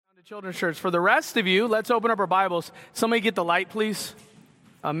to Children's Church. For the rest of you, let's open up our Bibles. Somebody get the light, please.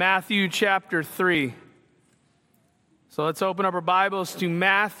 Matthew chapter 3. So let's open up our Bibles to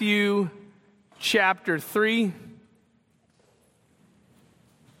Matthew chapter 3.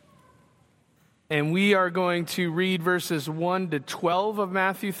 And we are going to read verses 1 to 12 of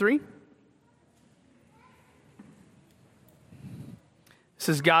Matthew 3. This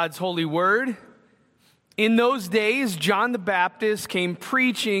is God's holy word. In those days, John the Baptist came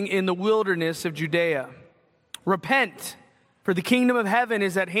preaching in the wilderness of Judea. Repent, for the kingdom of heaven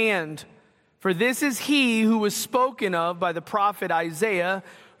is at hand. For this is he who was spoken of by the prophet Isaiah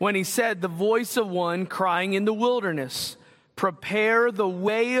when he said, the voice of one crying in the wilderness, prepare the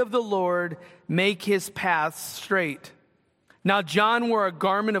way of the Lord, make his paths straight. Now John wore a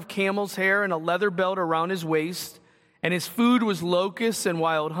garment of camel's hair and a leather belt around his waist, and his food was locusts and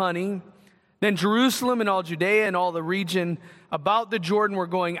wild honey. Then Jerusalem and all Judea and all the region about the Jordan were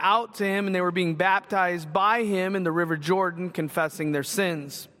going out to him, and they were being baptized by him in the river Jordan, confessing their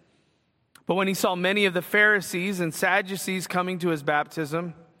sins. But when he saw many of the Pharisees and Sadducees coming to his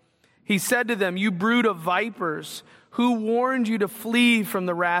baptism, he said to them, you brood of vipers, who warned you to flee from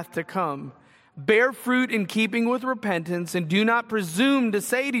the wrath to come? Bear fruit in keeping with repentance, and do not presume to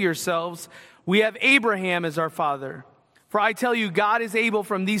say to yourselves, we have Abraham as our father. For I tell you, God is able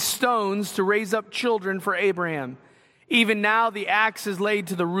from these stones to raise up children for Abraham. Even now the axe is laid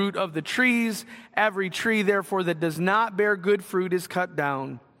to the root of the trees. Every tree, therefore, that does not bear good fruit is cut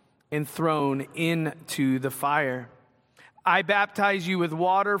down and thrown into the fire. I baptize you with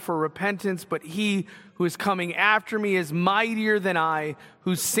water for repentance, but he who is coming after me is mightier than I,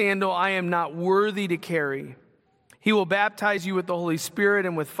 whose sandal I am not worthy to carry. He will baptize you with the Holy Spirit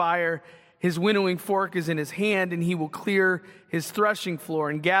and with fire. His winnowing fork is in his hand, and he will clear his threshing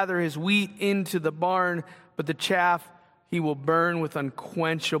floor and gather his wheat into the barn, but the chaff he will burn with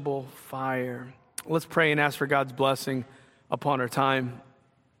unquenchable fire. Let's pray and ask for God's blessing upon our time.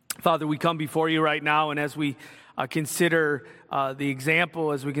 Father, we come before you right now, and as we consider the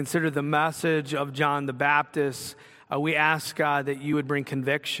example, as we consider the message of John the Baptist, we ask, God, that you would bring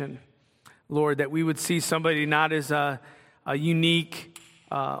conviction. Lord, that we would see somebody not as a unique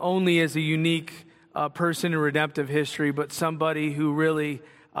only as a unique person in redemptive history, but somebody who really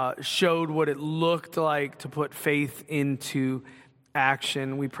showed what it looked like to put faith into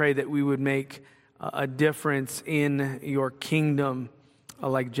action. We pray that we would make a difference in your kingdom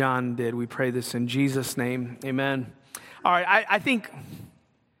like John did. We pray this in Jesus' name. Amen. All right, I think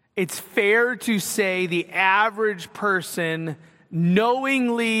it's fair to say the average person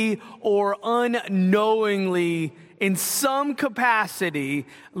knowingly or unknowingly in some capacity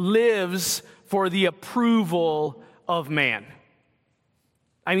lives for the approval of man.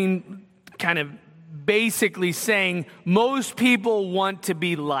 I mean, kind of basically saying most people want to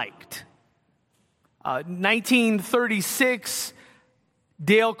be liked. 1936,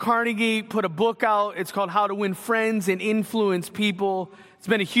 Dale Carnegie put a book out. It's called How to Win Friends and Influence People. It's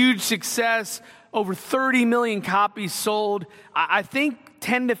been a huge success. Over 30 million copies sold. I think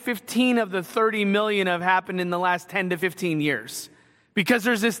 10 to 15 of the 30 million have happened in the last 10 to 15 years. Because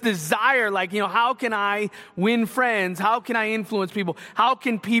there's this desire, like, how can I win friends? How can I influence people? How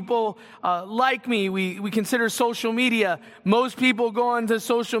can people like me? We consider social media. Most people go onto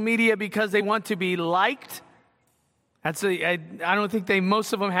social media because they want to be liked. I don't think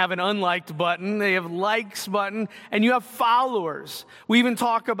most of them have an unliked button. They have likes button, and you have followers. We even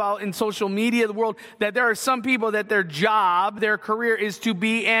talk about in social media, the world, that there are some people that their job, their career is to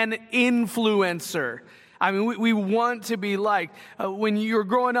be an influencer. I mean, we want to be liked. When you were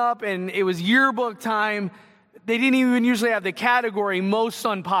growing up and it was yearbook time, they didn't even usually have the category most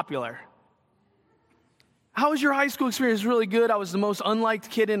unpopular. How was your high school experience? Really good. I was the most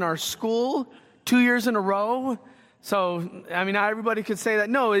unliked kid in our school 2 years in a row. So, I mean, not everybody could say that.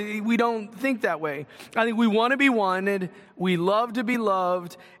 No, we don't think that way. I think we want to be wanted, we love to be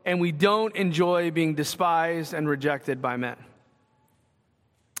loved, and we don't enjoy being despised and rejected by men.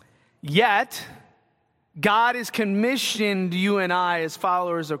 Yet, God has commissioned you and I as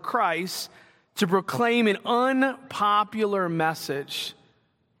followers of Christ to proclaim an unpopular message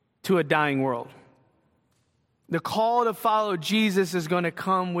to a dying world. The call to follow Jesus is going to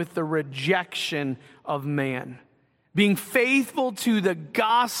come with the rejection of man. Being faithful to the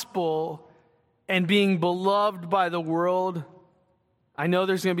gospel and being beloved by the world, I know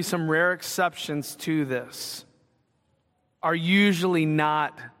there's going to be some rare exceptions to this, are usually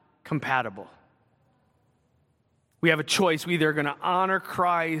not compatible. We have a choice. We either are going to honor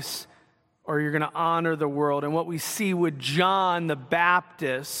Christ or you're going to honor the world. And what we see with John the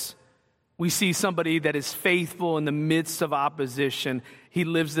Baptist, we see somebody that is faithful in the midst of opposition, he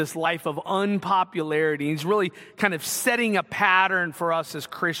lives this life of unpopularity. He's really kind of setting a pattern for us as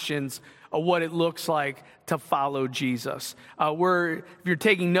Christians of what it looks like to follow Jesus. If you're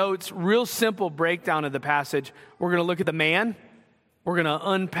taking notes, real simple breakdown of the passage. We're going to look at the man. We're going to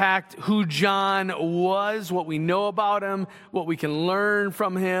unpack who John was, what we know about him, what we can learn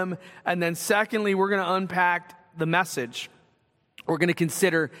from him. And then secondly, we're going to unpack the message. We're going to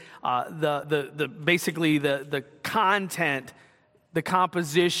consider basically the content, the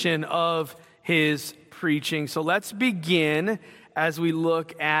composition of his preaching. So let's begin as we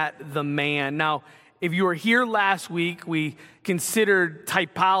look at the man. Now, if you were here last week, we considered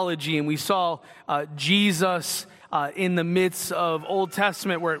typology, and we saw Jesus in the midst of Old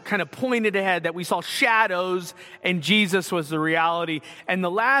Testament, where it kind of pointed ahead that we saw shadows and Jesus was the reality. And the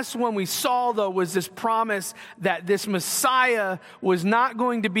last one we saw, though, was this promise that this Messiah was not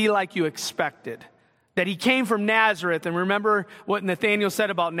going to be like you expected, that he came from Nazareth. And remember what Nathanael said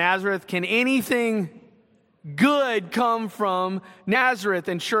about Nazareth? Can anything good come from Nazareth?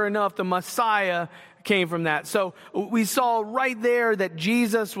 And sure enough, the Messiah came from that. So we saw right there that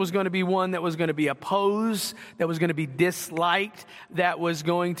Jesus was going to be one that was going to be opposed, that was going to be disliked, that was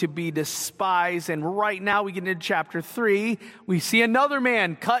going to be despised. And right now we get into chapter 3. We see another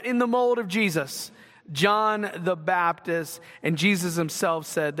man cut in the mold of Jesus, John the Baptist. And Jesus himself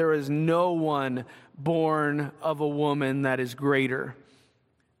said, there is no one born of a woman that is greater.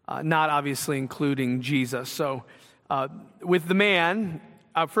 Not obviously including Jesus. So with the man,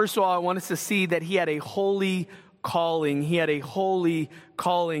 first of all, I want us to see that he had a holy calling. He had a holy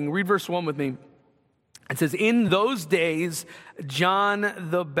calling. Read verse 1 with me. It says, in those days, John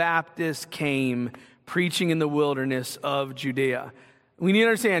the Baptist came preaching in the wilderness of Judea. We need to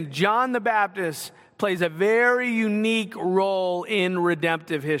understand, John the Baptist plays a very unique role in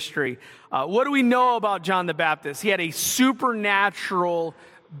redemptive history. What do we know about John the Baptist? He had a supernatural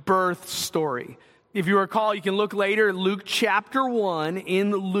birth story. If you recall, you can look later, Luke chapter 1.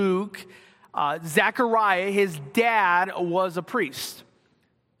 In Luke, Zechariah, his dad, was a priest.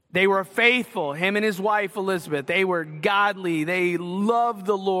 They were faithful, him and his wife Elizabeth. They were godly. They loved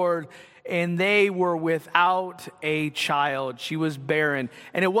the Lord, and they were without a child. She was barren.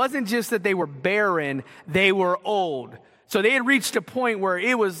 And it wasn't just that they were barren, they were old. So they had reached a point where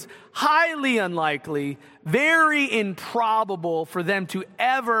it was highly unlikely, very improbable for them to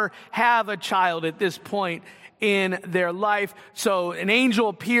ever have a child at this point in their life. So an angel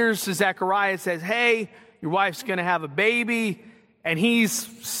appears to Zechariah and says, hey, your wife's going to have a baby. And he's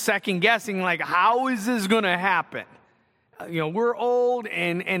second guessing, like, how is this going to happen? We're old.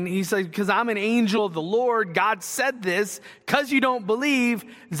 And he said, because I'm an angel of the Lord. God said this. Because you don't believe,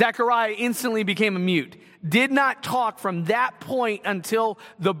 Zechariah instantly became a mute. Did not talk from that point until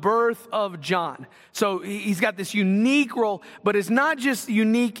the birth of John. So he's got this unique role, but it's not just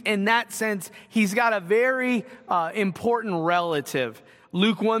unique in that sense. He's got a very important relative.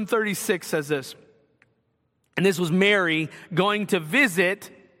 Luke 1:36 says this, and this was Mary going to visit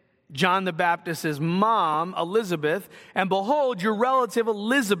John the Baptist's mom, Elizabeth, and behold, your relative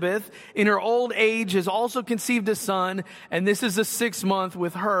Elizabeth, in her old age, has also conceived a son, and this is the 6th month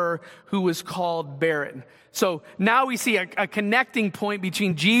with her who was called barren. So now we see a connecting point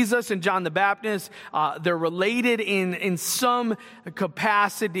between Jesus and John the Baptist. They're related in some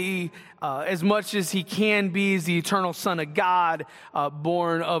capacity, as much as he can be as the eternal Son of God,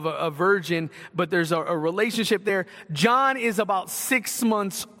 born of a virgin, but there's a relationship there. John is about 6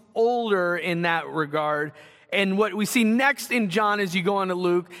 months older in that regard. And what we see next in John as you go on to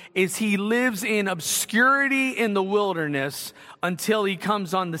Luke is he lives in obscurity in the wilderness until he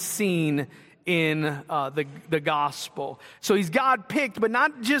comes on the scene in the gospel. So he's God picked, but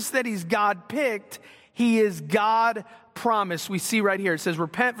not just that he's God picked, he is God promised. We see right here, it says,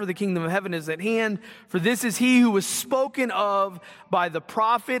 repent, for the kingdom of heaven is at hand. For this is he who was spoken of by the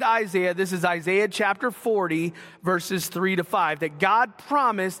prophet Isaiah. This is Isaiah chapter 40, verses 3-5. That God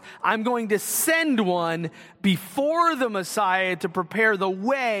promised, I'm going to send one before the Messiah to prepare the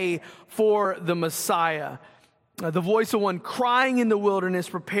way for the Messiah. The voice of one crying in the wilderness,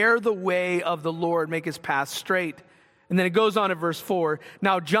 prepare the way of the Lord, make his path straight. And then it goes on to verse 4.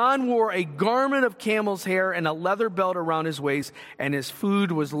 Now John wore a garment of camel's hair and a leather belt around his waist, and his food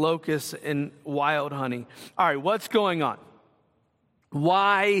was locusts and wild honey. All right, what's going on?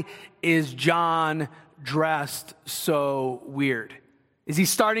 Why is John dressed so weird? Is he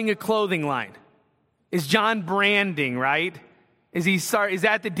starting a clothing line? Is John branding, right? Is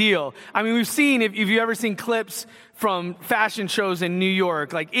that the deal? I mean, we've seen, if you've ever seen clips from fashion shows in New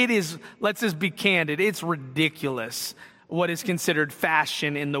York, like it is, let's just be candid, it's ridiculous what is considered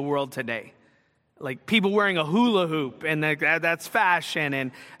fashion in the world today. like people wearing a hula hoop, and that's fashion,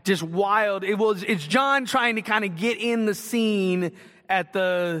 and just wild. It's John trying to kind of get in the scene at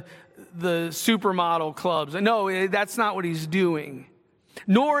the supermodel clubs. No, that's not what he's doing.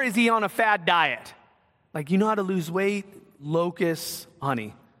 Nor is he on a fad diet. Like, you know how to lose weight? Locusts,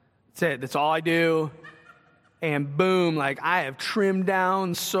 honey. That's it. That's all I do. And boom, like I have trimmed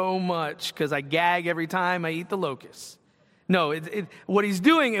down so much because I gag every time I eat the locusts. No, what he's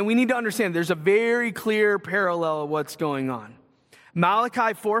doing, and we need to understand, there's a very clear parallel of what's going on.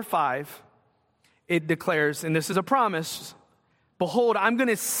 Malachi 4:5, it declares, and this is a promise, behold, I'm going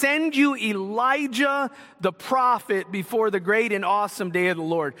to send you Elijah the prophet before the great and awesome day of the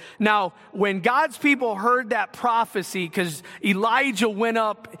Lord. Now, when God's people heard that prophecy, because Elijah went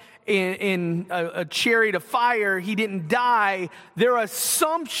up in a chariot of fire, he didn't die, their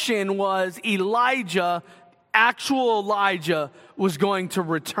assumption was actual Elijah was going to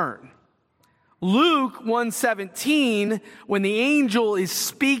return. Luke 1:17, when the angel is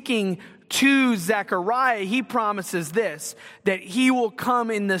speaking to Zechariah, he promises this, that he will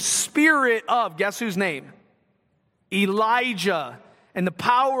come in the spirit of, guess whose name? Elijah, and the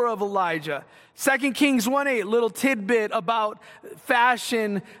power of Elijah. 2 Kings 1:8, little tidbit about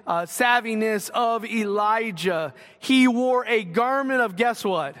fashion savviness of Elijah. He wore a garment of, guess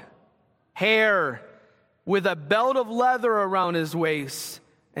what? Hair, with a belt of leather around his waist.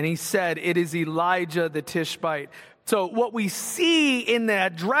 And he said, it is Elijah the Tishbite. So what we see in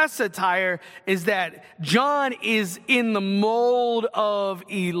that dress attire is that John is in the mold of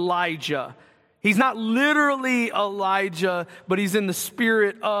Elijah. He's not literally Elijah, but he's in the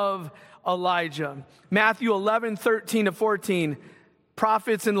spirit of Elijah. Matthew 11:13-14.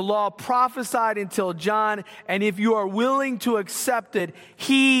 Prophets in the law prophesied until John, and if you are willing to accept it,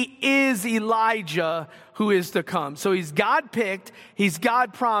 he is Elijah who is to come. So he's God picked, he's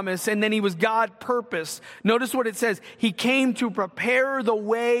God promised, and then he was God purposed. Notice what it says. He came to prepare the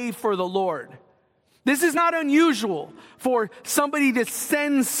way for the Lord. This is not unusual for somebody to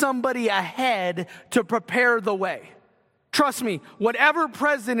send somebody ahead to prepare the way. Trust me, whatever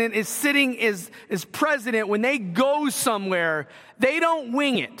president is sitting as president, when they go somewhere, they don't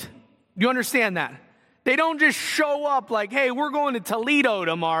wing it. Do you understand that? They don't just show up like, hey, we're going to Toledo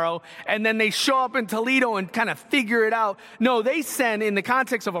tomorrow, and then they show up in Toledo and kind of figure it out. No, they send, in the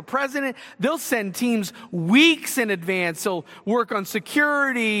context of a president, they'll send teams weeks in advance. They'll work on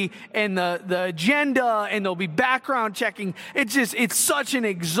security and the agenda, and there'll be background checking. It's such an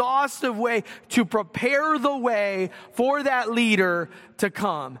exhaustive way to prepare the way for that leader to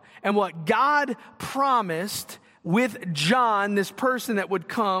come. And what God promised with John, this person that would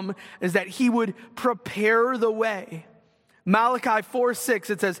come, is that he would prepare the way. Malachi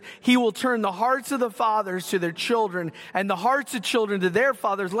 4:6, it says, he will turn the hearts of the fathers to their children and the hearts of children to their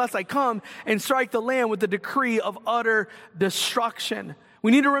fathers, lest I come and strike the land with the decree of utter destruction.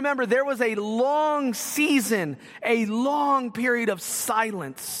 We need to remember there was a long season, a long period of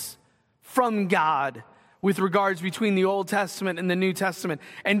silence from God with regards between the Old Testament and the New Testament.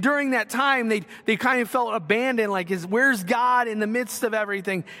 And during that time, they kind of felt abandoned, like, where's God in the midst of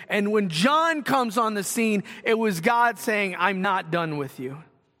everything? And when John comes on the scene, it was God saying, I'm not done with you.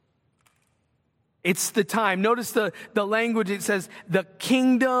 It's the time. Notice the language. It says, the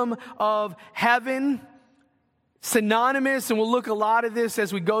kingdom of heaven. Synonymous, and we'll look a lot of this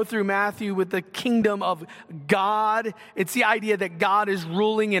as we go through Matthew, with the kingdom of God. It's the idea that God is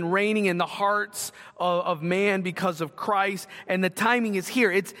ruling and reigning in the hearts of man because of Christ, and the timing is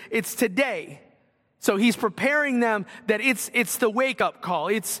here. It's today. So he's preparing them that it's the wake-up call.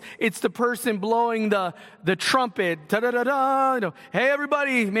 It's the person blowing the trumpet. Da-da-da-da. You know, hey,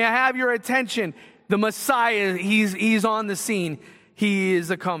 everybody, may I have your attention? The Messiah, he's on the scene. He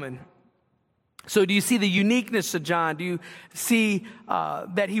is a-coming. So do you see the uniqueness of John? Do you see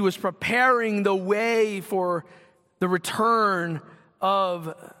that he was preparing the way for the return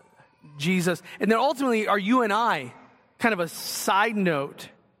of Jesus? And then ultimately, are you and I, kind of a side note,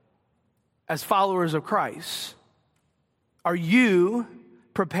 as followers of Christ, are you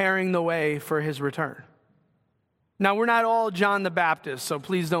preparing the way for his return? Now, we're not all John the Baptist, so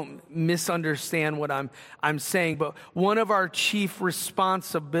please don't misunderstand what I'm saying. But one of our chief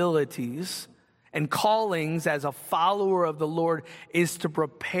responsibilities and callings as a follower of the Lord is to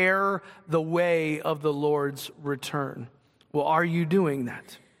prepare the way of the Lord's return. Well, are you doing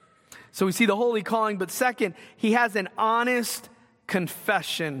that? So we see the holy calling, but second, he has an honest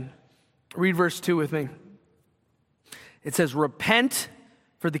confession. Read verse 2 with me. It says, repent,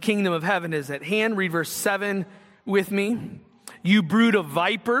 for the kingdom of heaven is at hand. Read verse 7 with me. You brood of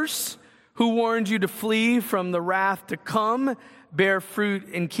vipers, who warned you to flee from the wrath to come? bear fruit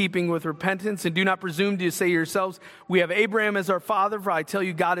in keeping with repentance. And do not presume to say yourselves, we have Abraham as our father, for I tell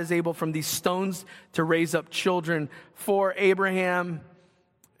you, God is able from these stones to raise up children for Abraham.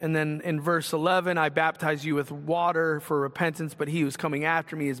 And then in verse 11, I baptize you with water for repentance, but he who's coming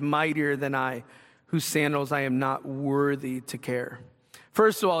after me is mightier than I, whose sandals I am not worthy to carry.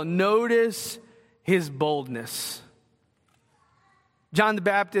 First of all, notice his boldness. John the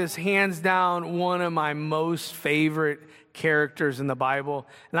Baptist, hands down, one of my most favorite characters in the Bible.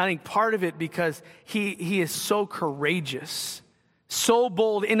 And I think part of it because he is so courageous, so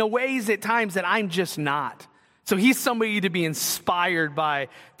bold in a ways at times that I'm just not. So he's somebody to be inspired by,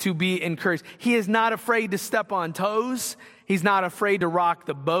 to be encouraged. He is not afraid to step on toes. He's not afraid to rock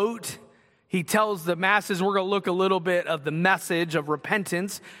the boat. He tells the masses, we're going to look a little bit of the message of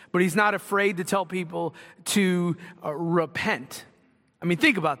repentance, but he's not afraid to tell people to repent. I mean,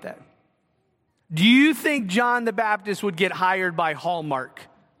 think about that. Do you think John the Baptist would get hired by Hallmark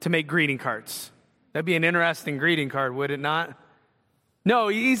to make greeting cards? That'd be an interesting greeting card, would it not? No,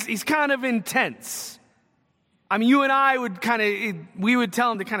 he's kind of intense. I mean, you and I would we would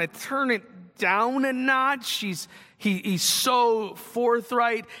tell him to kind of turn it down a notch. He's so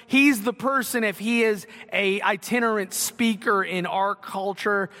forthright. He's the person, if he is a itinerant speaker in our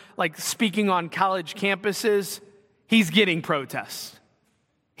culture, like speaking on college campuses, he's getting protests.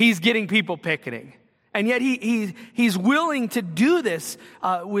 He's getting people picketing. And yet he's willing to do this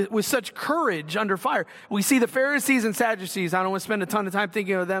with such courage under fire. We see the Pharisees and Sadducees. I don't want to spend a ton of time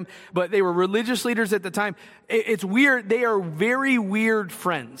thinking of them, but they were religious leaders at the time. It's weird. They are very weird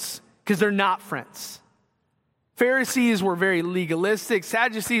friends because they're not friends. Pharisees were very legalistic.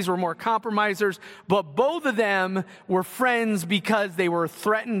 Sadducees were more compromisers. But both of them were friends because they were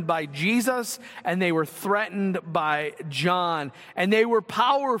threatened by Jesus and they were threatened by John. And they were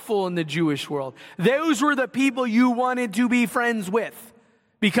powerful in the Jewish world. Those were the people you wanted to be friends with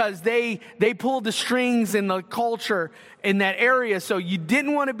because they pulled the strings in the culture in that area. So you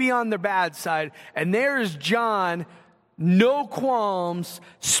didn't want to be on the bad side. And there's John, no qualms,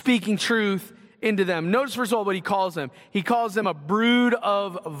 speaking truth into them. Notice first of all what he calls them. He calls them a brood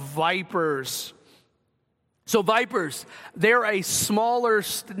of vipers. So vipers, they're a smaller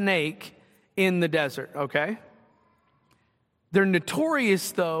snake in the desert, okay? They're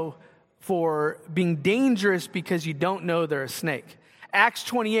notorious though for being dangerous because you don't know they're a snake. Acts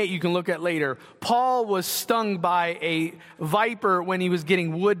 28 you can look at later. Paul was stung by a viper when he was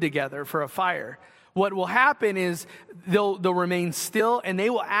getting wood together for a fire. What will happen is they'll remain still and they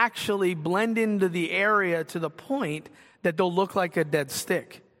will actually blend into the area to the point that they'll look like a dead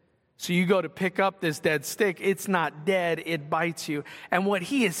stick. So you go to pick up this dead stick, it's not dead, it bites you. And what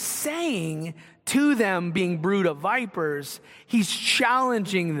he is saying to them, being brood of vipers, he's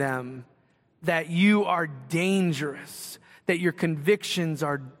challenging them that you are dangerous, that your convictions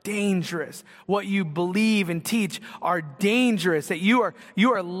are dangerous, what you believe and teach are dangerous, that you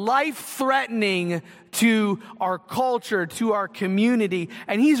are life-threatening to our culture, to our community,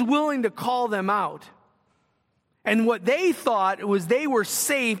 and he's willing to call them out. And what they thought was they were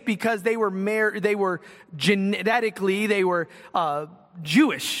safe because they were genetically, they were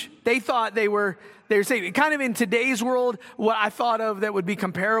Jewish. They thought they were safe. Kind of in today's world, what I thought of that would be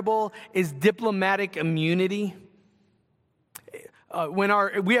comparable is diplomatic immunity.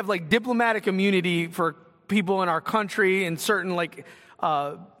 We have like diplomatic immunity for people in our country and certain like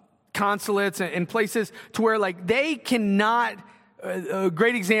consulates and places to where like they cannot. A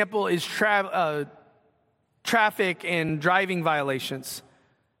great example is traffic and driving violations.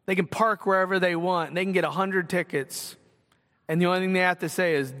 They can park wherever they want. They can get 100 tickets. And the only thing they have to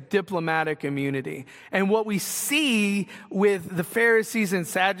say is diplomatic immunity. And what we see with the Pharisees and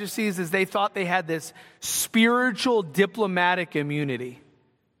Sadducees is they thought they had this spiritual diplomatic immunity.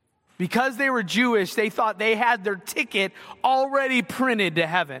 Because they were Jewish, they thought they had their ticket already printed to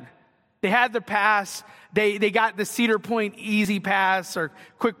heaven. They had their pass. They got the Cedar Point Easy Pass or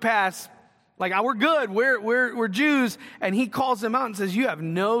Quick Pass. Like, we're good. We're Jews. And he calls them out and says, you have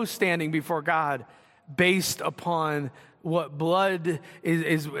no standing before God based upon what blood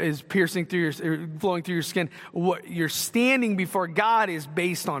is piercing through flowing through your skin. What you're standing before God is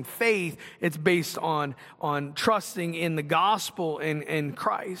based on faith. It's based on trusting in the gospel in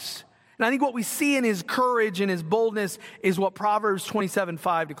Christ. And I think what we see in his courage and his boldness is what Proverbs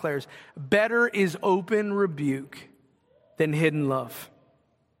 27:5 declares. Better is open rebuke than hidden love.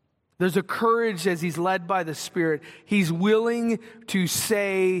 There's a courage as he's led by the Spirit. He's willing to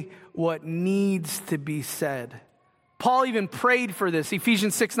say what needs to be said. Paul even prayed for this.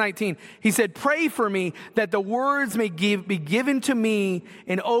 Ephesians 6:19. He said, pray for me that the words may be given to me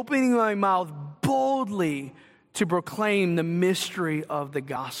in opening my mouth boldly to proclaim the mystery of the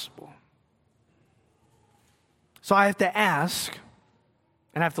gospel. So I have to ask,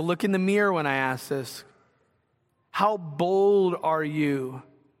 and I have to look in the mirror when I ask this, how bold are you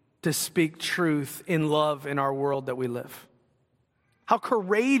to speak truth in love in our world that we live? How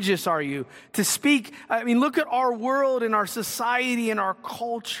courageous are you to speak? I mean, look at our world and our society and our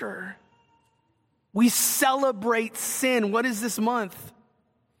culture. We celebrate sin. What is this month?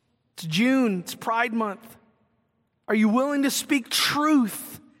 It's June. It's Pride Month. Are you willing to speak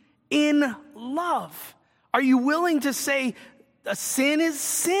truth in love? Are you willing to say a sin is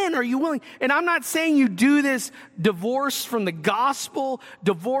sin? Are you willing? And I'm not saying you do this divorced from the gospel,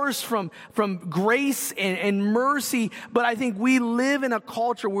 divorced from grace and mercy, but I think we live in a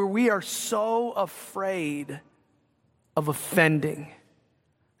culture where we are so afraid of offending.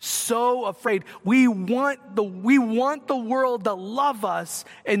 So afraid. We want the world to love us,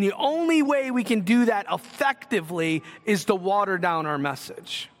 and the only way we can do that effectively is to water down our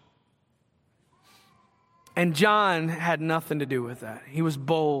message. And John had nothing to do with that. He was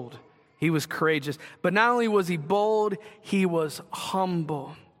bold. He was courageous. But not only was he bold, he was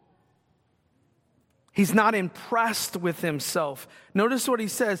humble. He's not impressed with himself. Notice what he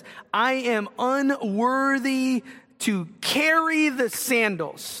says. I am unworthy to carry the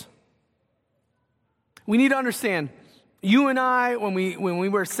sandals. We need to understand, you and I, when we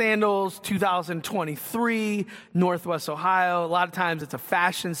wear sandals, 2023, Northwest Ohio, a lot of times it's a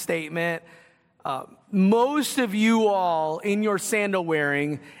fashion statement. Most of you all in your sandal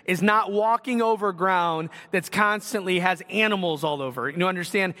wearing is not walking over ground that's constantly has animals all over. You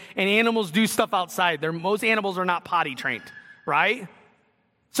understand? And animals do stuff outside. Most animals are not potty trained, right?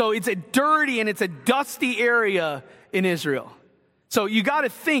 So it's a dirty and it's a dusty area in Israel. So you got to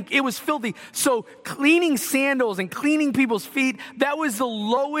think it was filthy. So cleaning sandals and cleaning people's feet, that was the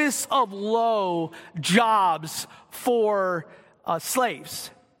lowest of low jobs for slaves.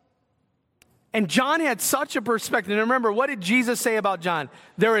 And John had such a perspective. And remember, what did Jesus say about John?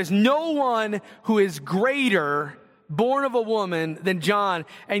 There is no one who is greater, born of a woman, than John.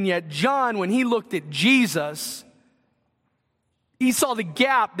 And yet John, when he looked at Jesus, he saw the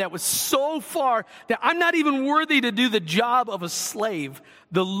gap that was so far that I'm not even worthy to do the job of a slave,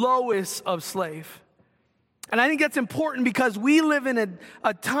 the lowest of slave. And I think that's important because we live in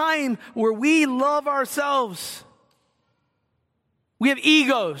a time where we love ourselves. We have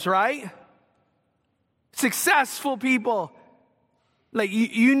egos, right? Successful people, like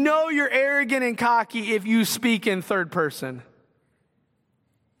you know you're arrogant and cocky if you speak in third person.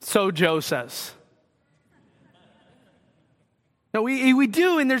 So Joe says. No, we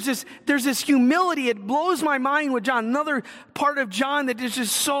do, and there's this humility. It blows my mind with John. Another part of John that is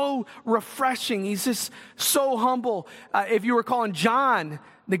just so refreshing. He's just so humble. If you recall in John,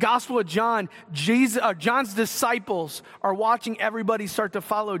 the Gospel of John, John's disciples are watching everybody start to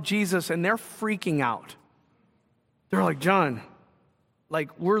follow Jesus, and they're freaking out. They're like, John,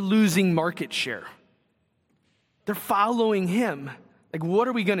 like we're losing market share. They're following him. Like, what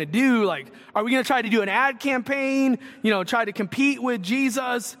are we going to do? Like, are we going to try to do an ad campaign? Try to compete with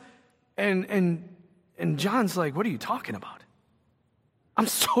Jesus? And John's like, what are you talking about? I'm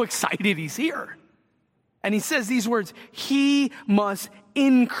so excited he's here. And he says these words, he must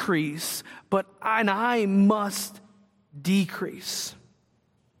increase, and I must decrease.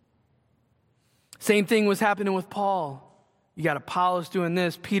 Same thing was happening with Paul. You got Apollos doing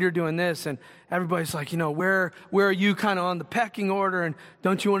this, Peter doing this, and everybody's like, where are you kind of on the pecking order, and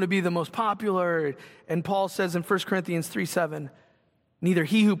don't you want to be the most popular? And Paul says in 1 Corinthians 3:7, neither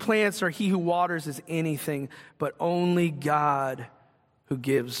he who plants nor he who waters is anything, but only God who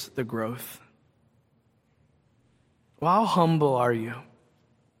gives the growth. Well, how humble are you?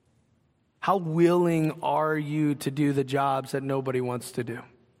 How willing are you to do the jobs that nobody wants to do?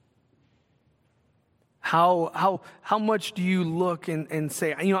 How much do you look and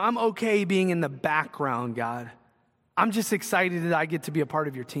say, I'm okay being in the background, God. I'm just excited that I get to be a part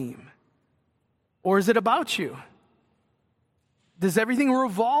of your team. Or is it about you? Does everything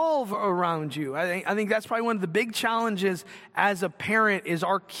revolve around you? I think that's probably one of the big challenges as a parent is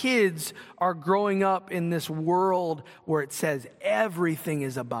our kids are growing up in this world where it says everything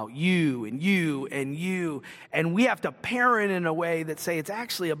is about you and you and you. And we have to parent in a way that say it's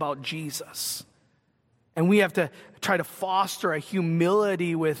actually about Jesus. And we have to try to foster a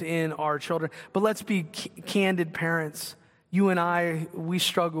humility within our children. But let's be candid parents. You and I, we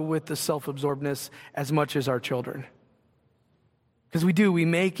struggle with the self-absorbedness as much as our children. Because we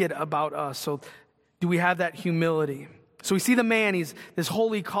make it about us. So do we have that humility? So we see the man, he's this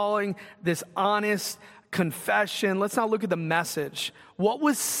holy calling, this honest confession. Let's now look at the message. What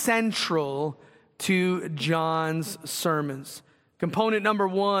was central to John's sermons. Component number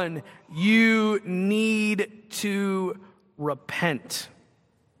one, you need to repent.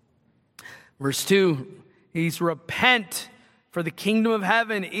 Verse 2, he's repent, for the kingdom of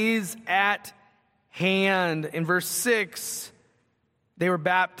heaven is at hand. In verse 6, they were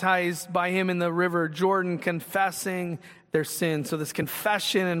baptized by him in the river Jordan, confessing their sins. So this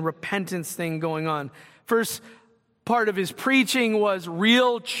confession and repentance thing going on. First part of his preaching was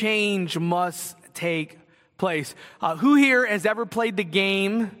real change must take place. Who here has ever played the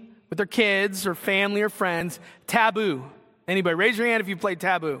game with their kids or family or friends, Taboo? Anybody? Raise your hand if you played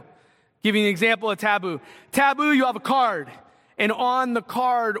Taboo. Give you an example of Taboo. Taboo, you have a card. And on the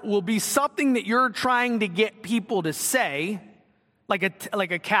card will be something that you're trying to get people to say, like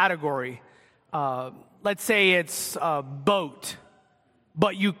a category. Let's say it's boat.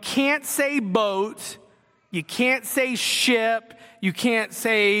 But you can't say boat. You can't say ship. You can't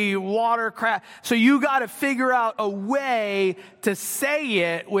say watercraft. So you got to figure out a way to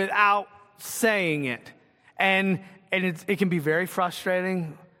say it without saying it. And it can be very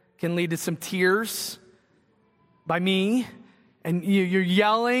frustrating. Can lead to some tears by me. And you're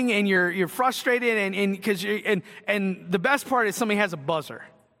yelling and you're frustrated and the best part is somebody has a buzzer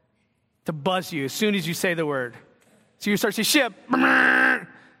to buzz you as soon as you say the word. So you start to say ship,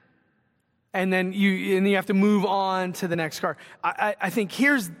 and then you have to move on to the next car. I think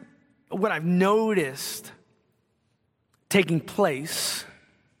here's what I've noticed taking place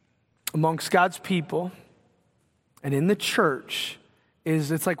amongst God's people and in the church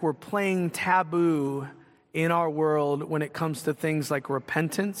is it's like we're playing taboo in our world when it comes to things like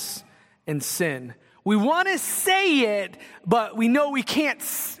repentance and sin. We want to say it, but we know we can't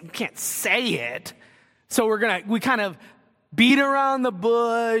say it. So we kind of beat around the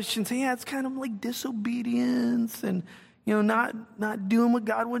bush and say, yeah, it's kind of like disobedience and, not doing what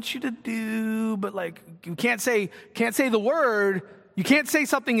God wants you to do. But like, you can't say the word. You can't say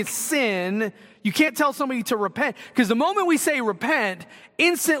something is sin. You can't tell somebody to repent. Because the moment we say repent,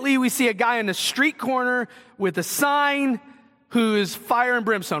 instantly we see a guy on the street corner with a sign who is fire and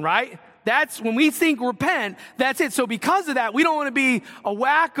brimstone, right? That's when we think repent, that's it. So because of that, we don't want to be a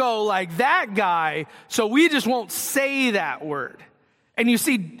wacko like that guy. So we just won't say that word. And you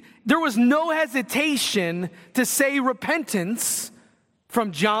see, there was no hesitation to say repentance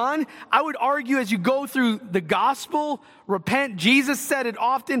from John. I would argue as you go through the gospel, repent. Jesus said it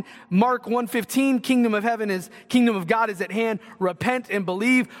often. Mark 1:15, kingdom of God is at hand. Repent and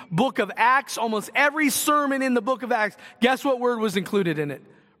believe. Book of Acts, almost every sermon in the book of Acts, guess what word was included in it?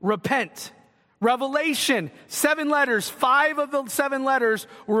 Repent. Revelation, 7 letters. 5 of the 7 letters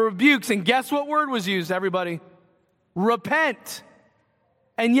were rebukes. And guess what word was used, everybody? Repent.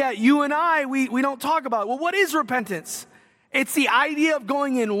 And yet you and I, we don't talk about it. Well, what is repentance? It's the idea of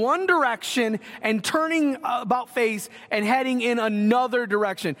going in one direction and turning about face and heading in another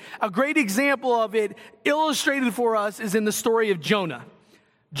direction. A great example of it illustrated for us is in the story of Jonah.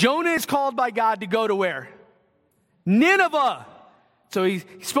 Jonah is called by God to go to where? Nineveh. So he's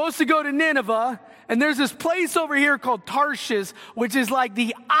supposed to go to Nineveh, and there's this place over here called Tarshish, which is like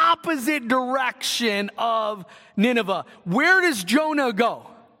the opposite direction of Nineveh. Where does Jonah go?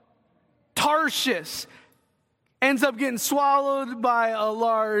 Tarshish. Ends up getting swallowed by a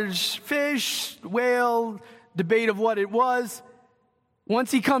large fish, whale, debate of what it was.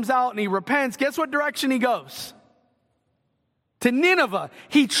 Once he comes out and he repents, guess what direction he goes? To Nineveh.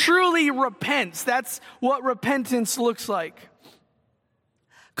 He truly repents. That's what repentance looks like.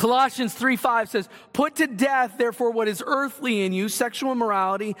 Colossians 3:5 says, put to death, therefore, what is earthly in you, sexual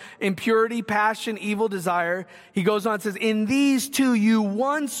immorality, impurity, passion, evil desire. He goes on and says, in these two you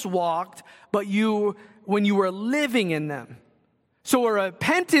once walked, but when you were living in them. So what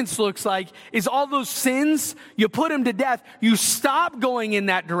repentance looks like is all those sins, you put them to death. You stop going in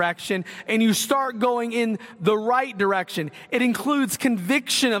that direction and you start going in the right direction. It includes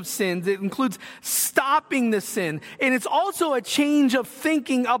conviction of sins. It includes stopping the sin. And it's also a change of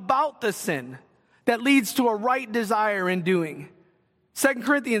thinking about the sin that leads to a right desire in doing. 2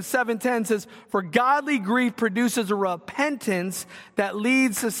 Corinthians 7:10 says, for godly grief produces a repentance that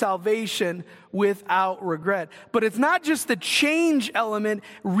leads to salvation without regret. But it's not just the change element.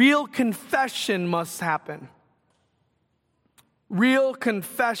 Real confession must happen. Real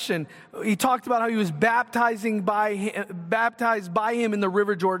confession. He talked about how he was baptized by him in the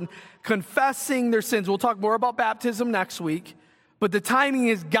river Jordan, confessing their sins. We'll talk more about baptism next week. But the timing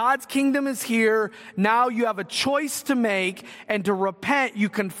is God's kingdom is here. Now you have a choice to make, and to repent, you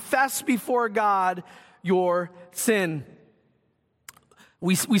confess before God your sin.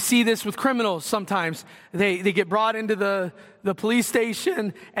 We see this with criminals sometimes. They get brought into the police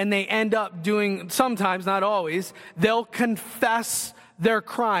station and they end up doing, sometimes, not always, they'll confess their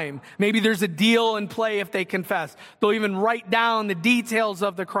crime. Maybe there's a deal in play if they confess. They'll even write down the details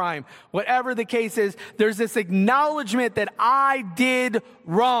of the crime. Whatever the case is, there's this acknowledgement that I did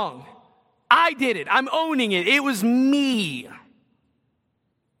wrong. I did it. I'm owning it. It was me.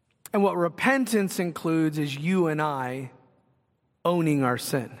 And what repentance includes is you and I owning our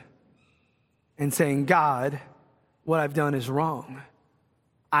sin and saying, God, what I've done is wrong.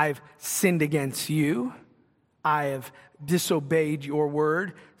 I've sinned against you. I have disobeyed your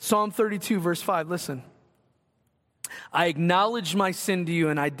word. Psalm 32, verse 5, listen. I acknowledged my sin to you,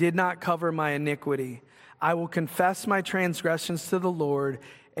 and I did not cover my iniquity. I will confess my transgressions to the Lord,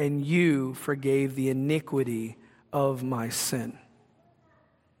 and you forgave the iniquity of my sin.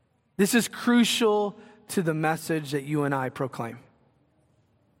 This is crucial to the message that you and I proclaim.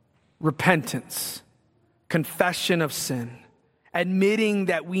 Repentance, confession of sin, admitting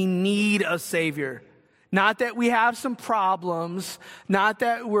that we need a Savior. Not that we have some problems, not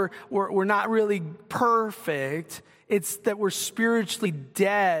that we're not really perfect. It's that we're spiritually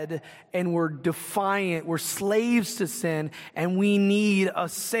dead and we're defiant. We're slaves to sin and we need a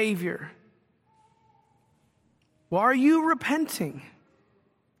Savior. Well, are you repenting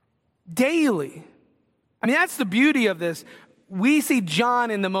daily? I mean, that's the beauty of this. We see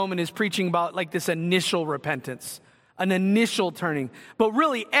John in the moment is preaching about like this initial repentance. An initial turning. But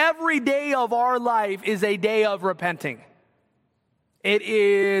really, every day of our life is a day of repenting. It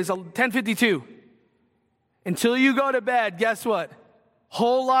is 10:52. Until you go to bed, guess what?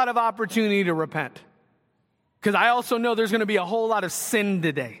 Whole lot of opportunity to repent. Because I also know there's going to be a whole lot of sin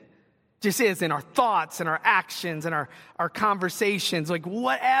today. Just is in our thoughts and our actions and our conversations, like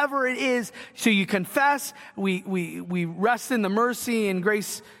whatever it is. So you confess, we rest in the mercy and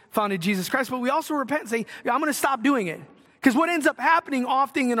grace found in Jesus Christ, but we also repent and say, I'm going to stop doing it. Because what ends up happening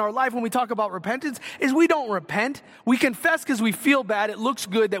often in our life when we talk about repentance is we don't repent. We confess because we feel bad. It looks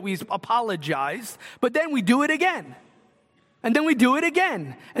good that we apologized, but then we do it again. And then we do it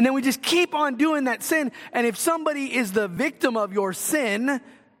again. And then we just keep on doing that sin. And if somebody is the victim of your sin,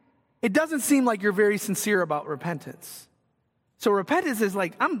 it doesn't seem like you're very sincere about repentance. So repentance is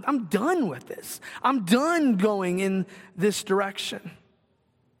like, I'm done with this. I'm done going in this direction.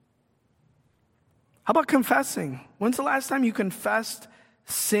 How about confessing? When's the last time you confessed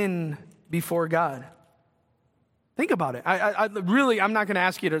sin before God? Think about it. I'm not going to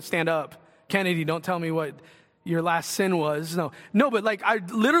ask you to stand up. Kennedy, don't tell me what your last sin was. No, but like I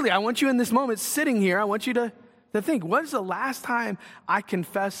want you in this moment sitting here. I want you to think, when's the last time I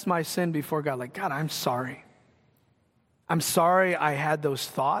confessed my sin before God? Like, God, I'm sorry. I'm sorry I had those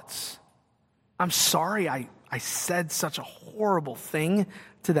thoughts. I'm sorry I said such a horrible thing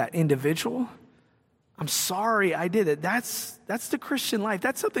to that individual. I'm sorry I did it. That's the Christian life.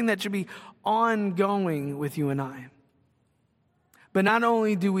 That's something that should be ongoing with you and I. But not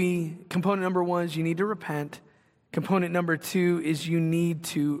only component number one is you need to repent. Component number two is you need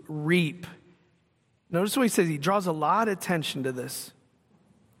to reap. Notice what he says. He draws a lot of attention to this.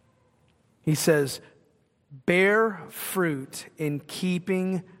 He says, bear fruit in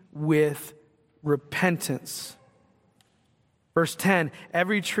keeping with repentance. Verse 10,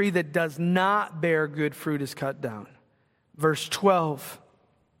 every tree that does not bear good fruit is cut down. Verse 12,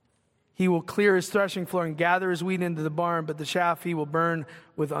 he will clear his threshing floor and gather his wheat into the barn, but the chaff he will burn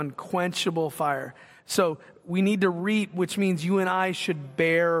with unquenchable fire. So we need to reap, which means you and I should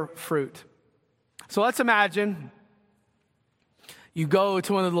bear fruit. So let's imagine you go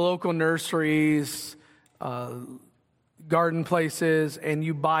to one of the local nurseries, garden places, and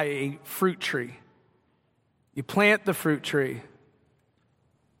you buy a fruit tree. You plant the fruit tree.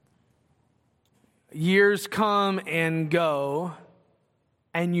 Years come and go,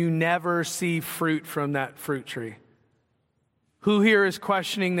 and you never see fruit from that fruit tree. Who here is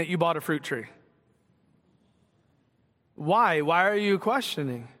questioning that you bought a fruit tree? Why? Why are you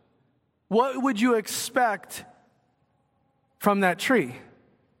questioning? What would you expect from that tree?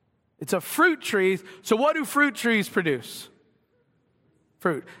 It's a fruit tree. So what do fruit trees produce?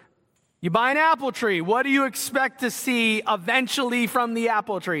 Fruit. You buy an apple tree. What do you expect to see eventually from the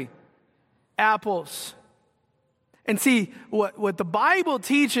apple tree? Apples. And see, what the Bible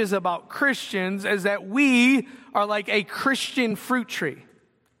teaches about Christians is that we are like a Christian fruit tree.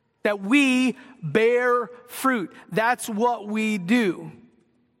 That we bear fruit. That's what we do.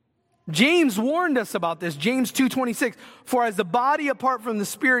 James warned us about this. James 2:26. For as the body apart from the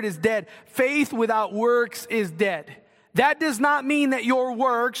spirit is dead, faith without works is dead. That does not mean that your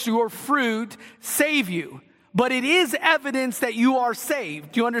works, your fruit, save you. but it is evidence that you are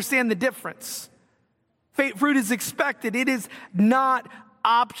saved. Do you understand the difference? Fruit is expected. It is not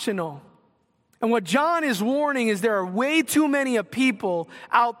optional. And what John is warning is there are way too many people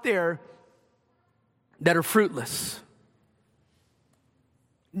out there that are fruitless.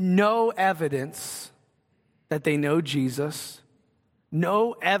 No evidence that they know Jesus.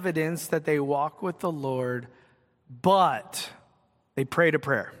 No evidence that they walk with the Lord, but they prayed a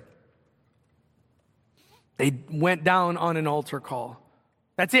prayer. They went down on an altar call.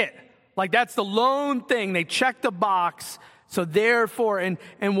 That's it. Like, that's the lone thing. They checked the box. So therefore, and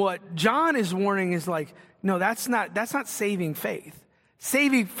what John is warning is like, no, that's not saving faith.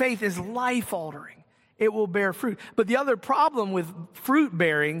 Saving faith is life-altering. It will bear fruit. But the other problem with fruit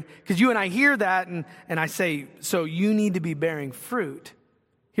bearing, because you and I hear that and I say, so you need to be bearing fruit.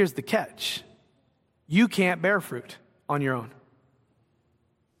 Here's the catch. You can't bear fruit on your own.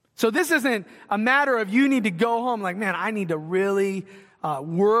 So this isn't a matter of you need to go home like, man, I need to really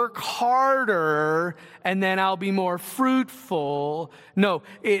work harder and then I'll be more fruitful. No,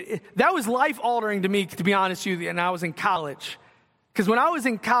 that was life-altering to me, to be honest with you, and I was in college. Because when I was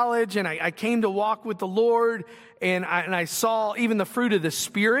in college and I came to walk with the Lord and I saw even the fruit of the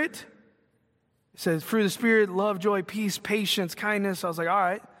Spirit, it says fruit of the Spirit, love, joy, peace, patience, kindness. I was like, all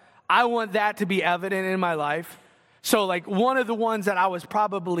right, I want that to be evident in my life. So like one of the ones that I was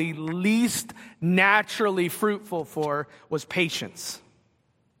probably least naturally fruitful for was patience.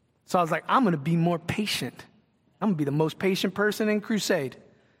 So I was like, I'm going to be more patient. I'm going to be the most patient person in Crusade.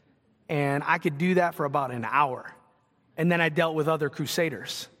 And I could do that for about an hour. And then I dealt with other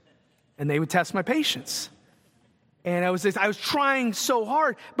crusaders, and they would test my patience. And I was trying so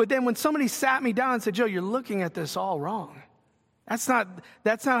hard, but then when somebody sat me down and said, Joe, you're looking at this all wrong. That's not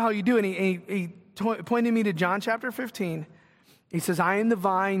how you do it. And he pointed me to John chapter 15. He says, I am the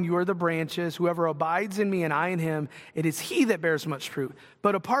vine, you are the branches. Whoever abides in me and I in him, it is he that bears much fruit.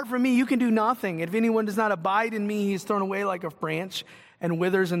 But apart from me, you can do nothing. If anyone does not abide in me, he is thrown away like a branch and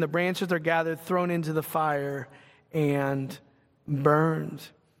withers, and the branches are gathered, thrown into the fire, and burned.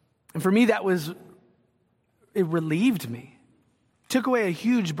 And for me, it relieved me. Took away a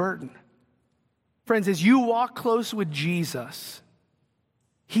huge burden. Friends, as you walk close with Jesus,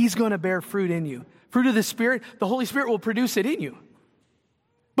 he's going to bear fruit in you. Fruit of the Spirit, the Holy Spirit will produce it in you.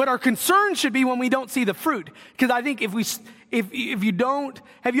 But our concern should be when we don't see the fruit. Because I think if you don't,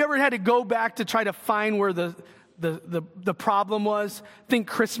 have you ever had to go back to try to find where the problem was? Think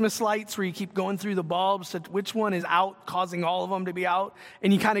Christmas lights where you keep going through the bulbs to which one is out, causing all of them to be out.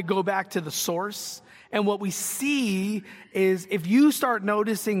 And you kind of go back to the source. And what we see is if you start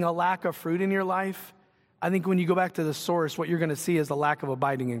noticing a lack of fruit in your life, I think when you go back to the source, what you're going to see is a lack of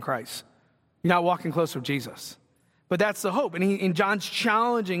abiding in Christ. You're not walking close with Jesus. But that's the hope. And John's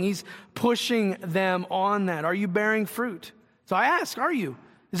challenging, he's pushing them on that. Are you bearing fruit? So I ask, are you?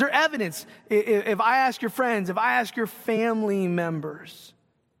 Is there evidence? If I ask your friends, if I ask your family members,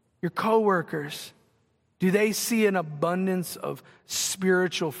 your coworkers, do they see an abundance of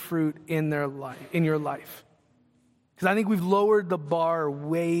spiritual fruit in their life, in your life? Because I think we've lowered the bar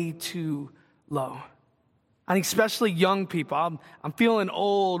way too low. I think especially young people. I'm feeling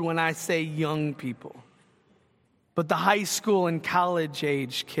old when I say young people. But the high school and college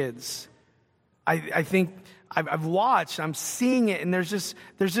age kids, I think I've watched, I'm seeing it, and there's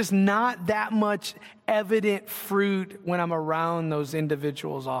just not that much evident fruit when I'm around those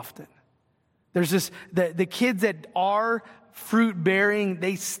individuals often. There's just, the kids that are fruit bearing,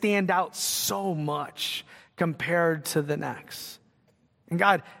 they stand out so much compared to the next. And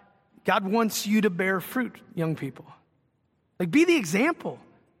God wants you to bear fruit, young people. Like, be the example.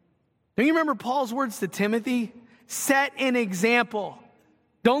 Don't you remember Paul's words to Timothy? Set an example.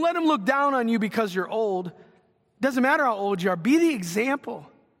 Don't let him look down on you because you're old. Doesn't matter how old you are. Be the example.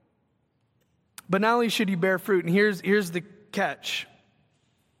 But not only should you bear fruit, and here's the catch.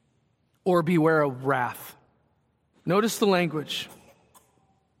 Or beware of wrath. Notice the language.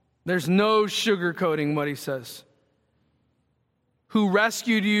 There's no sugarcoating what he says. Who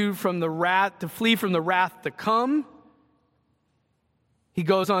rescued you from the wrath, to flee from the wrath to come. He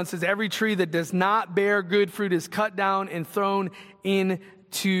goes on and says, every tree that does not bear good fruit is cut down and thrown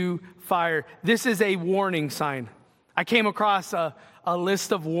into fire. This is a warning sign. I came across a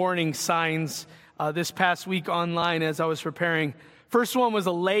list of warning signs this past week online as I was preparing. First one was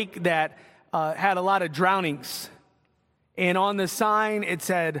a lake that had a lot of drownings. And on the sign it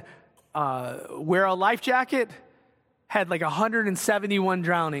said, wear a life jacket. Had like 171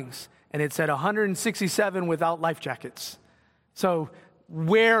 drownings. And it said 167 without life jackets. So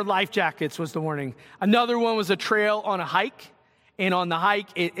wear life jackets was the warning. Another one was a trail on a hike. And on the hike,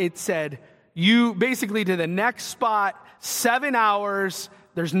 it said, you basically to the next spot, 7 hours,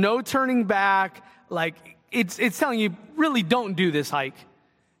 there's no turning back. Like, it's telling you, really don't do this hike.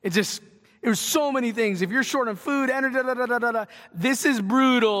 There's so many things. If you're short on food, this is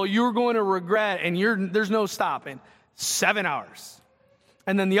brutal. You're going to regret, and there's no stopping. 7 hours.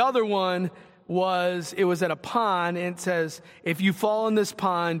 And then the other one it was at a pond, and it says, if you fall in this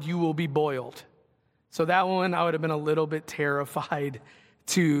pond, you will be boiled. So that one, I would have been a little bit terrified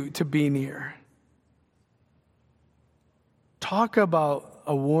to be near. Talk about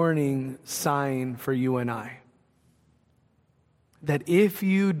a warning sign for you and I. That if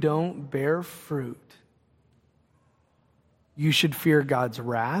you don't bear fruit, you should fear God's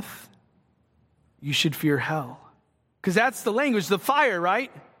wrath. You should fear hell. Because that's the language, the fire,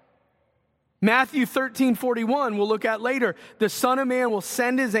 right? Matthew 13:41, we'll look at later. The Son of Man will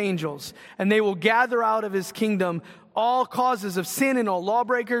send his angels, and they will gather out of his kingdom all causes of sin and all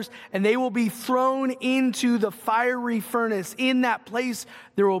lawbreakers, and they will be thrown into the fiery furnace. In that place,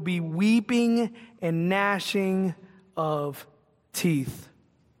 there will be weeping and gnashing of teeth.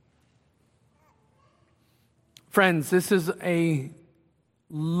 Friends, this is a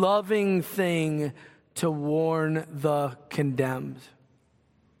loving thing to warn the condemned.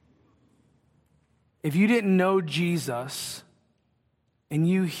 If you didn't know Jesus and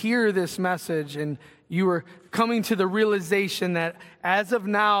you hear this message and you are coming to the realization that as of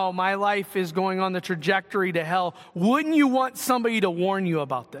now, my life is going on the trajectory to hell, wouldn't you want somebody to warn you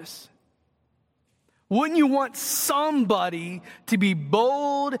about this? Wouldn't you want somebody to be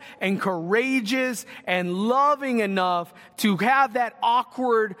bold and courageous and loving enough to have that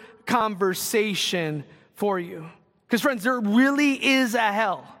awkward conversation for you? Because friends, there really is a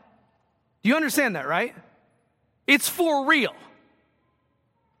hell. Do you understand that, right? It's for real.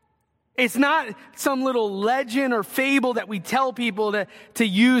 It's not some little legend or fable that we tell people to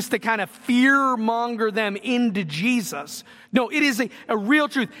use to kind of fear monger them into Jesus. No, it is a real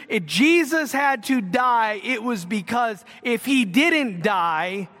truth. If Jesus had to die, it was because if he didn't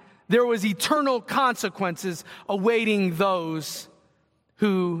die, there was eternal consequences awaiting those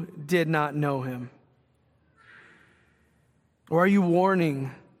who did not know him. Or are you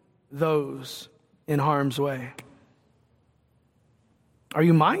warning those in harm's way? Are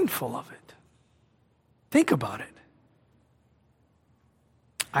you mindful of it? Think about it.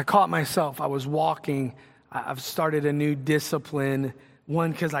 I caught myself. I was walking. I've started a new discipline.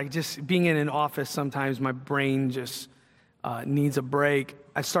 One, because being in an office, sometimes my brain just needs a break.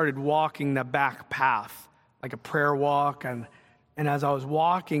 I started walking the back path, like a prayer walk. And as I was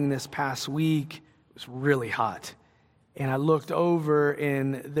walking this past week, it was really hot. And I looked over,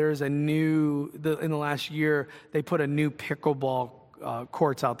 and there's in the last year, they put a new pickleball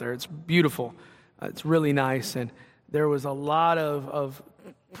courts out there. It's beautiful. It's really nice. And there was a lot of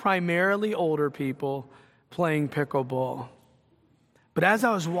primarily older people playing pickleball. But as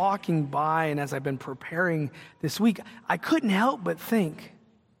I was walking by and as I've been preparing this week, I couldn't help but think,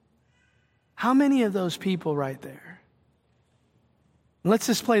 how many of those people right there? Let's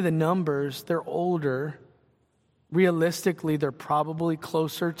just play the numbers. They're older. Realistically, they're probably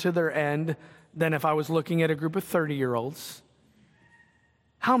closer to their end than if I was looking at a group of 30-year-olds.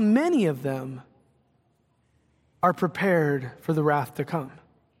 How many of them are prepared for the wrath to come?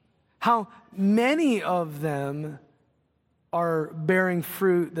 How many of them are bearing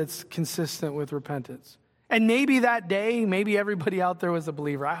fruit that's consistent with repentance? And maybe that day, maybe everybody out there was a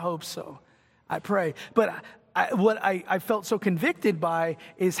believer. I hope so. I pray. But what I felt so convicted by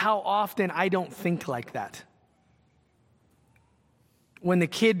is how often I don't think like that. When the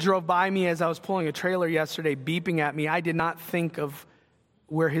kid drove by me as I was pulling a trailer yesterday, beeping at me, I did not think of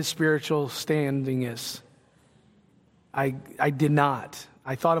where his spiritual standing is. I did not.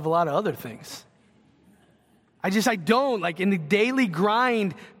 I thought of a lot of other things. I don't. Like in the daily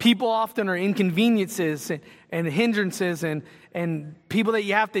grind, people often are inconveniences and hindrances and people that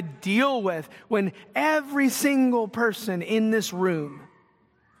you have to deal with, when every single person in this room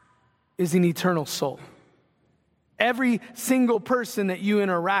is an eternal soul. Every single person that you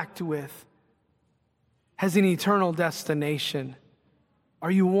interact with has an eternal destination. Are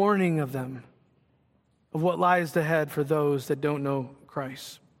you warning of them, of what lies ahead for those that don't know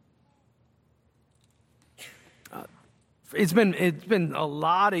Christ? It's been a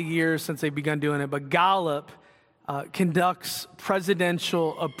lot of years since they've begun doing it, but Gallup conducts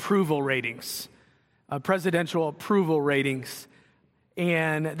presidential approval ratings.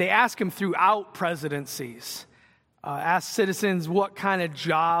 And they ask them throughout presidencies. Ask citizens what kind of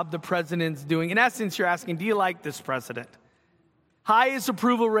job the president's doing. In essence, you're asking, do you like this president? Highest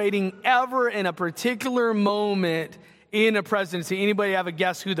approval rating ever in a particular moment in a presidency. Anybody have a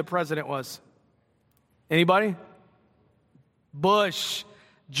guess who the president was? Anybody? Bush.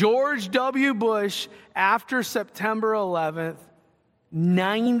 George W. Bush, after September 11th,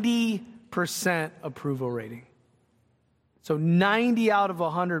 90% approval rating. So 90 out of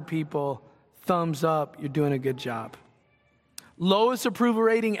 100 people, thumbs up, you're doing a good job. Lowest approval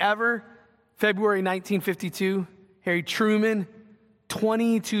rating ever, February 1952, Harry Truman,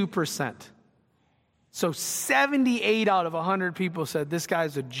 22%. So 78 out of 100 people said, this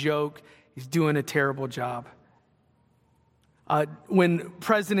guy's a joke, he's doing a terrible job. When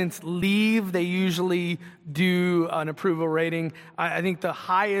presidents leave, they usually do an approval rating. I think the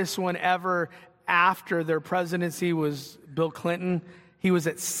highest one ever after their presidency was Bill Clinton. He was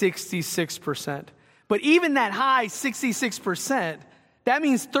at 66%. But even that high, 66%, that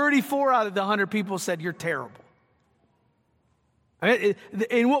means 34 out of the 100 people said, you're terrible.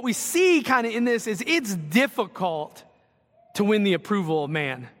 And what we see kind of in this is it's difficult to win the approval of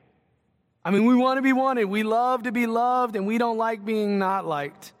man. I mean, we want to be wanted. We love to be loved, and we don't like being not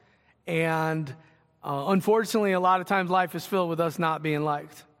liked. And unfortunately, a lot of times life is filled with us not being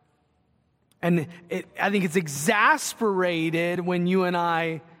liked. And I think it's exasperated when you and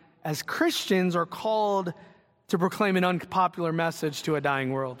I, as Christians, are called to proclaim an unpopular message to a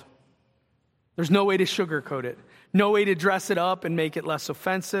dying world. There's no way to sugarcoat it. No way to dress it up and make it less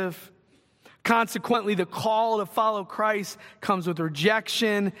offensive. Consequently, the call to follow Christ comes with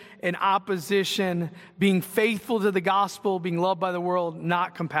rejection and opposition, being faithful to the gospel, being loved by the world,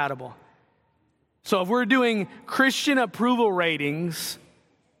 not compatible. So if we're doing Christian approval ratings,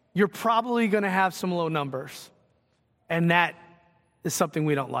 you're probably going to have some low numbers. And that is something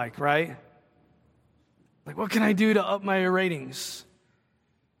we don't like, right? Like, what can I do to up my ratings?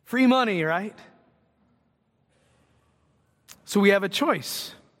 Free money, right? So we have a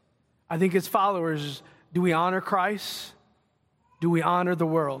choice. I think as followers, do we honor Christ? Do we honor the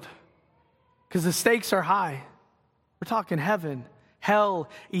world? Because the stakes are high. We're talking heaven, hell,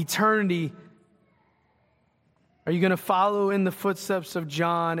 eternity. Are you going to follow in the footsteps of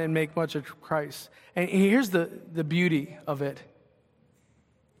John and make much of Christ? And here's the beauty of it.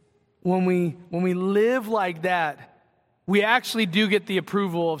 When we live like that, we actually do get the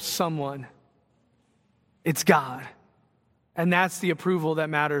approval of someone. It's God. And that's the approval that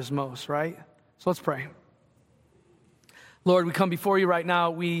matters most, right? So let's pray. Lord, we come before you right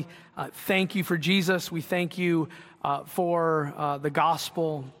now. We thank you for Jesus. We thank you for the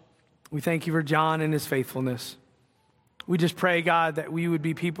gospel. We thank you for John and his faithfulness. We just pray, God, that we would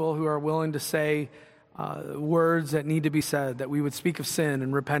be people who are willing to say words that need to be said, that we would speak of sin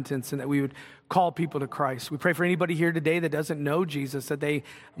and repentance, and that we would call people to Christ. We pray for anybody here today that doesn't know Jesus, that they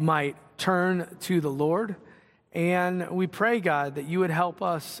might turn to the Lord. And we pray, God, that you would help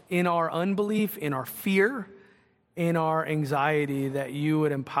us in our unbelief, in our fear, in our anxiety, that you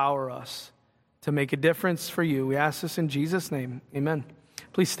would empower us to make a difference for you. We ask this in Jesus' name. Amen.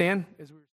 Please stand as we